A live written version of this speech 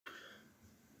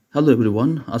Hello everyone,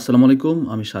 আসসালামু আলাইকুম।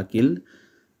 আমি শাকিল।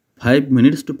 5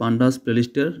 মিনিটস টু পান্ডাস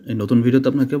প্লেলিস্টের এই নতুন ভিডিওতে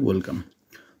আপনাকে ওয়েলকাম।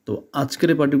 তো আজকের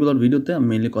এই পার্টিকুলার ভিডিওতে আমি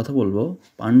মেইনলি কথা বলবো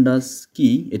পান্ডাস কি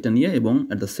এটা নিয়ে, এবং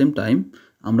অ্যাট দ্য সেম টাইম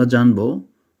আমরা জানবো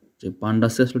যে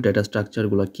পান্ডাসের আসলে ডেটা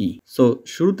স্ট্রাকচারগুলো কি। সো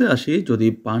শুরুতে আসি, যদি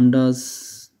পান্ডাস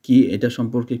কি এটা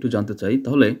সম্পর্কে একটু জানতে চাই,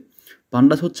 তাহলে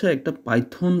পান্ডাস হচ্ছে একটা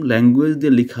পাইথন ল্যাঙ্গুয়েজ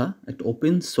দিয়ে লেখা একটা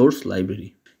ওপেন সোর্স লাইব্রেরি।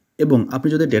 এবং আপনি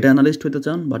যদি ডেটা অ্যানালিস্ট হতে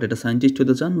চান বা ডেটা সায়েন্টিস্ট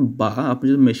হতে চান, বা আপনি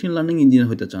যদি মেশিন লার্নিং ইঞ্জিনিয়ার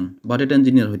হতে চান বা ডেটা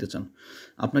ইঞ্জিনিয়ার হতে চান,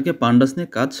 আপনাকে পান্ডাস নিয়ে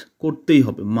কাজ করতেই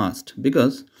হবে, must.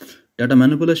 Because data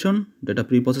manipulation, data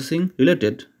pre processing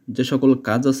related যে সকল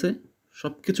কাজ আছে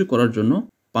সব কিছু করার জন্য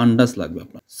পান্ডাস লাগবে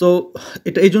আপনার। সো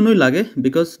এটা এই জন্যই লাগে,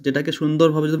 বিকজ ডেটাকে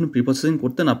সুন্দরভাবে যদি আপনি প্রি প্রসেসিং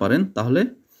করতে না পারেন, তাহলে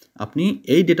আপনি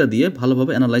এই ডেটা দিয়ে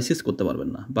ভালোভাবে অ্যানালাইসিস করতে পারবেন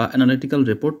না, বা অ্যানালিটিক্যাল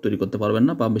রিপোর্ট তৈরি করতে পারবেন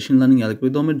না, বা মেশিন লার্নিং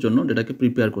অ্যালগরিদমের জন্য ডেটাকে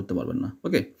প্রিপেয়ার করতে পারবেন না।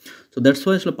 ওকে, সো দ্যাটস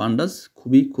ওয়াই আসলে পান্ডাস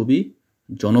খুবই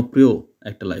জনপ্রিয়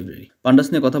একটা লাইব্রেরি। পান্ডাস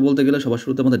নিয়ে কথা বলতে গেলে সবার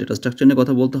শুরুতে আমাদের ডেটা স্ট্রাকচার নিয়ে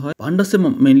কথা বলতে হয়। পান্ডাসে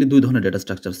মেইনলি দুই ধরনের ডেটা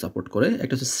স্ট্রাকচার সাপোর্ট করে,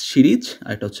 একটা হচ্ছে সিরিজ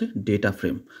আর একটা হচ্ছে ডেটা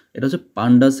ফ্রেম। এটা হচ্ছে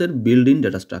পান্ডাসের build in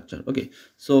data structure. Okay,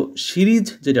 so series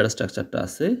যে ডেটা স্ট্রাকচারটা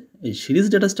আছে, এই সিরিজ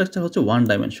ডেটা স্ট্রাকচার হচ্ছে ওয়ান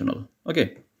ডাইমেনশনাল। ওকে,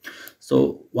 so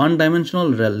one dimensional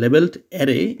levelled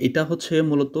array এটা হচ্ছে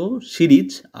মূলত সিরিজ।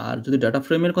 আর যদি ডাটা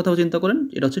ফ্রেমের কথাও চিন্তা করেন,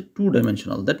 এটা হচ্ছে টু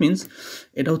ডাইমেনশনাল। দ্যাট মিনস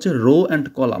এটা হচ্ছে রো অ্যান্ড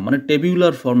কলাম, মানে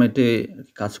টেবিউলার ফরম্যাটে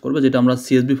কাজ করবে, যেটা আমরা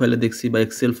সিএসভি ফাইলে দেখছি, বা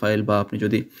এক্সেল ফাইল, বা আপনি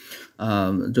যদি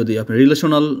আপনি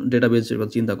রিলেশনাল ডেটাবেজ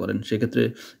চিন্তা করেন, সেক্ষেত্রে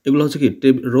এগুলো হচ্ছে কি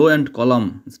রো অ্যান্ড কলাম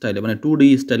স্টাইলে, মানে 2D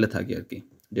স্টাইলে থাকে আর কি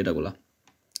ডেটাগুলো।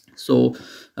 সো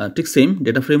ঠিক সেম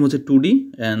ডেটা ফ্রেম হচ্ছে 2D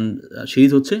অ্যান্ড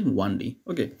সিরিজ হচ্ছে 1D।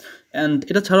 ওকে, অ্যান্ড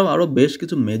এটা ছাড়াও আরও বেশ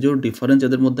কিছু মেজর ডিফারেন্স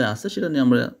এদের মধ্যে আছে, সেটা নিয়ে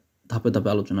আমরা ধাপে ধাপে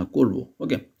আলোচনা করব।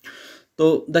 ওকে, তো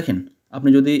দেখেন, আপনি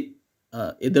যদি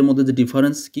এদের মধ্যে যে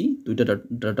ডিফারেন্স কি দুইটা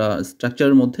ডাটা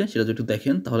স্ট্রাকচারের মধ্যে, সেটা যদি একটু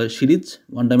দেখেন, তাহলে সিরিজ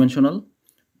ওয়ান ডাইমেনশনাল,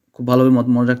 খুব ভালোভাবে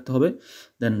মনে রাখতে হবে।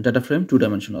 দেন ডাটা ফ্রেম টু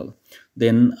ডাইমেনশনাল।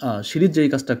 দেন সিরিজ যেই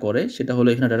কাজটা করে সেটা হলো,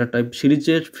 এখানে ডাটা টাইপ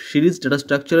সিরিজ ডাটা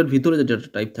স্ট্রাকচারের ভিতরে যে ডাটা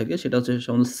টাইপ থাকে সেটা হচ্ছে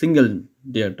সাধারণত সিঙ্গেল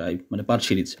ডেটা টাইপ, মানে পার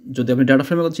সিরিজ। যদি আপনি ডাটা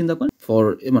ফ্রেমের কথা চিন্তা করেন,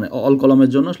 মানে অল কলামের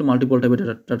জন্য আসলে মাল্টিপল টাইপের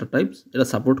ডাটা টাইপস এটা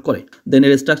সাপোর্ট করে। দেন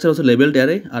এর স্ট্রাকচার হচ্ছে লেভেলড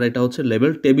অ্যারে, আর এটা হচ্ছে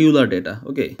লেভেল টেবিউলার ডেটা।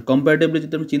 ওকে, কম্পারেটিভলি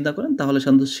যদি আপনি চিন্তা করেন, তাহলে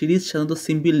সাধারণত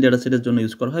সিম্পল ডেটা সেটের জন্য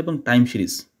ইউজ করা হয়, এবং টাইম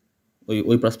সিরিজ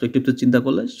ওই পার্সপেক্টিভতে চিন্তা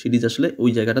করলে সিরিজ আসলে ওই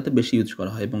জায়গাটাতে বেশি ইউজ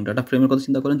করা হয়। এবং ডাটা ফ্রেমের কথা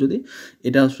চিন্তা করেন যদি,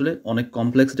 এটা আসলে অনেক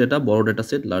কমপ্লেক্স ডেটা, বড় ডেটা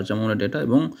সেট, লার্জ অ্যামাউন্টের ডেটা,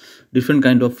 এবং ডিফারেন্ট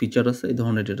কাইন্ড অফ ফিচার আছে, এই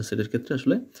ধরনের ডেটা সেটের ক্ষেত্রে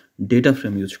আসলে ডেটা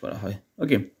ফ্রেম ইউজ করা হয়।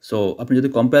 ওকে, সো আপনি যদি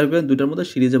কম্পেয়ার করেন দুইটার মধ্যে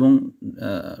সিরিজ এবং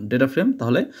ডেটা ফ্রেম,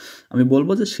 তাহলে আমি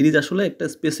বলবো যে সিরিজ আসলে একটা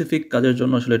স্পেসিফিক কাজের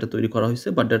জন্য আসলে এটা তৈরি করা হয়েছে,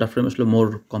 বাট ডেটা ফ্রেম আসলে মোর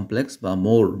কমপ্লেক্স বা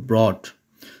মোর ব্রড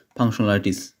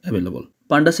ফাংশনালিটিস অ্যাভেলেবল।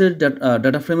 পান্ডাসের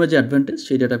ডাটা ফ্রেমের যে অ্যাডভান্টেজ,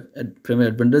 সেই ডাটা ফ্রেমের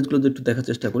অ্যাডভান্টেজগুলো যদি একটু দেখার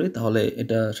চেষ্টা করি, তাহলে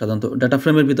এটা সাধারণত ডাটা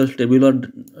ফ্রেমের ভিতর টেবিউলার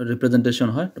রিপ্রেজেন্টেশন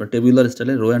হয়, টেবিউলার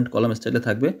স্টাইলে, রো অ্যান্ড কলাম স্টাইলে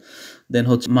থাকবে। দেন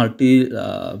হচ্ছে মাল্টি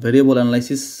ভেরিয়েবল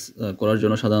অ্যানালাইসিস করার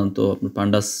জন্য সাধারণত আপনার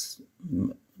পান্ডাস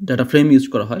ডাটা ফ্রেম ইউজ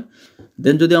করা হয়।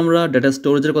 দেন যদি আমরা ডেটা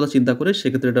স্টোরেজের কথা চিন্তা করি,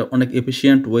 সেক্ষেত্রে এটা অনেক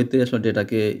এফিসিয়েন্ট ওয়েতে আসলে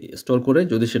ডেটাকে স্টোর করে,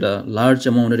 যদি সেটা লার্জ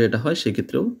অ্যামাউন্টের ডেটা হয়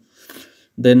সেক্ষেত্রেও।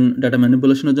 দেন ডাটা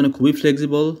ম্যানিপুলেশনের জন্য খুবই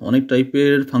ফ্লেক্সিবল, অনেক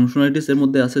টাইপের ফাংশনালিটিস এর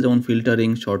মধ্যে আছে, যেমন ফিল্টারিং,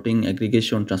 শর্টিং,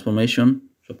 অ্যাগ্রিগেশন, ট্রান্সফরমেশন,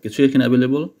 সব কিছুই এখানে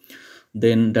অ্যাভেলেবল।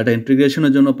 দেন ডাটা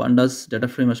ইন্টিগ্রেশনের জন্য পান্ডাস ডাটা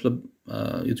ফ্রেম আসলে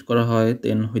ইউজ করা হয়।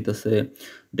 দেন হইতেছে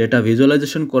ডেটা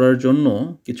ভিজুয়ালাইজেশন করার জন্য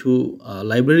কিছু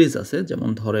লাইব্রেরিজ আছে, যেমন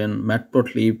ধরেন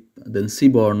ম্যাটপ্লটলিব, দেন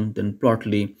সিবর্ন, দেন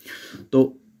প্লটলি। তো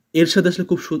এর সাথে আসলে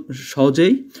খুব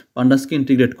সহজেই পান্ডাসকে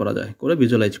ইন্টিগ্রেট করা যায়, করে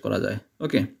ভিজুয়ালাইজ করা যায়।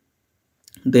 ওকে,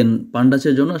 দেন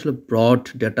পান্ডাসের জন্য আসলে broad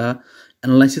data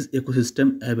analysis ecosystem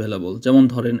available, যেমন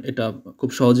ধরেন এটা খুব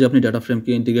সহজেই আপনি ডাটা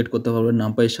ফ্রেমকে ইন্টিগ্রেট করতে পারবেন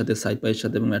নামপাইয়ের সাথে, সাইপাইয়ের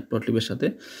সাথে, এবং ম্যাটপ্লটলিবের সাথে।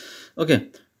 ওকে,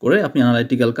 করে আপনি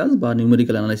অ্যানালাইটিক্যাল কাজ বা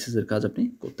নিউমেরিক্যাল অ্যানালাইসিসের কাজ আপনি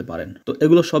করতে পারেন। তো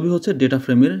এগুলো সবই হচ্ছে ডেটা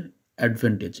ফ্রেমের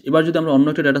অ্যাডভান্টেজ। এবার যদি আমরা অন্য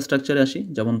একটা ডেটা স্ট্রাকচারে আসি,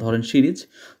 যেমন ধরেন সিরিজ,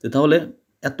 তাহলে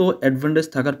এত অ্যাডভান্টেজ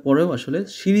থাকার পরেও আসলে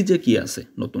সিরিজে কি আছে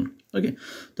নতুন। ওকে,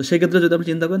 তো সেক্ষেত্রে যদি আপনি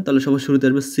চিন্তা করেন, তাহলে সবার শুরুতে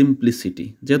আসবে সিম্পলিসিটি।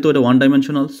 যেহেতু এটা ওয়ান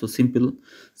ডাইমেনশনাল, সো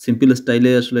সিম্পল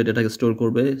স্টাইলে আসলে ডেটাকে স্টোর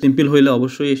করবে। সিম্পল হইলে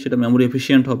অবশ্যই সেটা মেমোরি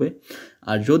এফিসিয়েন্ট হবে,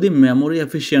 আর যদি মেমোরি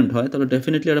এফিসিয়েন্ট হয়, তাহলে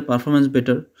ডেফিনেটলি এটা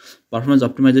পারফরমেন্স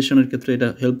অপটিমাইজেশনের ক্ষেত্রে এটা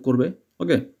হেল্প করবে।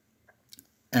 ওকে,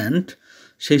 অ্যান্ড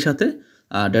সেই সাথে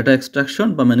ডেটা এক্সট্রাকশন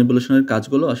বা ম্যানিপুলেশনের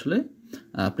কাজগুলো আসলে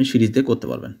আপনি সিরিজ দিয়ে করতে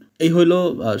পারবেন। এই হইল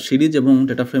সিরিজ এবং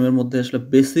ডেটা ফ্রেমের মধ্যে আসলে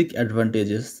বেসিক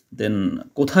অ্যাডভান্টেজেস। দেন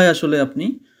কোথায় আসলে আপনি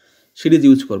সিরিজ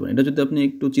ইউজ করবেন, এটা যদি আপনি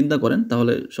একটু চিন্তা করেন,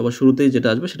 তাহলে সবার শুরুতেই যেটা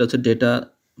আসবে সেটা হচ্ছে ডেটা,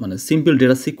 মানে সিম্পল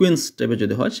ডেটা সিকোয়েন্স টাইপের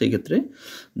যদি হয় সেই ক্ষেত্রে।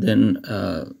 দেন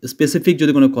স্পেসিফিক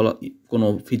যদি কোনো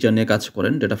ফিচার নিয়ে কাজ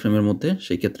করেন ডেটা ফ্রেমের মধ্যে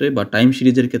সেই ক্ষেত্রে, বা টাইম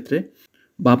সিরিজের ক্ষেত্রে,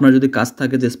 বা আপনার যদি কাজ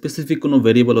থাকে যে স্পেসিফিক কোনো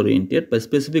ভেরিয়েবল ওরিয়েন্টেড বা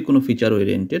স্পেসিফিক কোনো ফিচার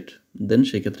ওরিয়েন্টেড, দেন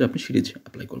সেই ক্ষেত্রে আপনি সিরিজ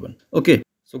অ্যাপ্লাই করবেন। ওকে,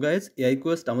 সো গাইজ, এআই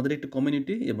কোয়েস্ট আমাদের একটি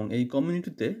কমিউনিটি এবং এই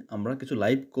কমিউনিটিতে আমরা কিছু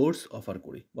লাইভ কোর্স অফার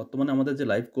করি। বর্তমানে আমাদের যে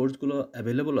লাইভ কোর্সগুলো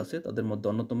অ্যাভেলেবল আছে তাদের মধ্যে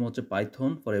অন্যতম হচ্ছে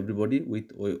Python for everybody with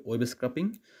web scraping,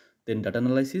 then data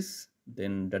analysis,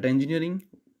 then data engineering,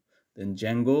 then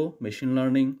Zango, machine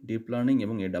learning, deep learning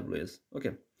এবং AWS।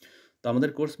 ওকে, তো আমাদের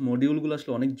কোর্স মডিউলগুলো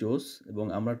আসলে অনেক জোস এবং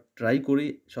আমরা ট্রাই করি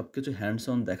সব কিছু হ্যান্ডস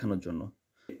অন দেখানোর জন্য।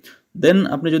 দেন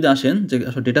আপনি যদি আসেন যে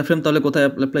আসলে ডেটা ফ্রেম তাহলে কোথায়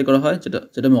অ্যাপ্লাই করা হয়,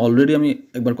 যেটা আমি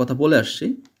একবার কথা বলে আসছি,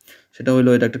 সেটা হলো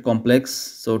এটা একটা কমপ্লেক্স,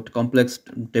 সো কমপ্লেক্স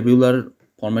টেবিউলার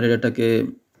ফরম্যাটে ডেটাকে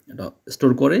এটা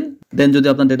স্টোর করে। দেন যদি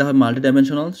আপনার ডেটা হয় মাল্টি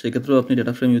ডাইমেনশনাল, সেক্ষেত্রেও আপনি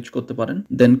ডেটা ফ্রেম ইউজ করতে পারেন।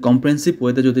 দেন কম্প্রেহেনসিভ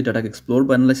ওয়েতে যদি ডাটাকে এক্সপ্লোর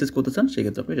বা অ্যানালাইসিস করতে চান,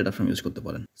 সেক্ষেত্রে আপনি ডেটা ফ্রেম ইউজ করতে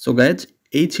পারেন। সো গাইজ,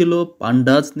 এই ছিল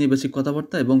পান্ডাস নিয়ে বেসিক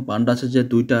কথাবার্তা এবং পান্ডাসের যে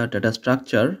দুইটা ডেটা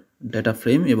স্ট্রাকচার, ডেটা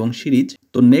ফ্রেম এবং সিরিজ।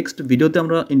 তো নেক্সট ভিডিওতে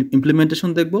আমরা ইমপ্লিমেন্টেশন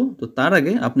দেখব। তো তার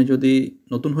আগে আপনি যদি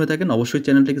নতুন হয়ে থাকেন অবশ্যই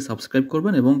চ্যানেলটিকে সাবস্ক্রাইব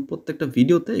করবেন এবং প্রত্যেকটা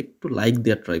ভিডিওতে একটু লাইক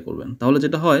দেওয়ার ট্রাই করবেন। তাহলে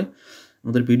যেটা হয়,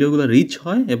 আমাদের ভিডিওগুলো রিচ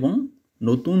হয় এবং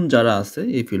নতুন যারা আছে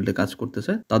এই ফিল্ডে কাজ করতে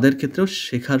চায় তাদের ক্ষেত্রেও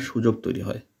শেখার সুযোগ তৈরি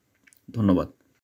হয়। ধন্যবাদ।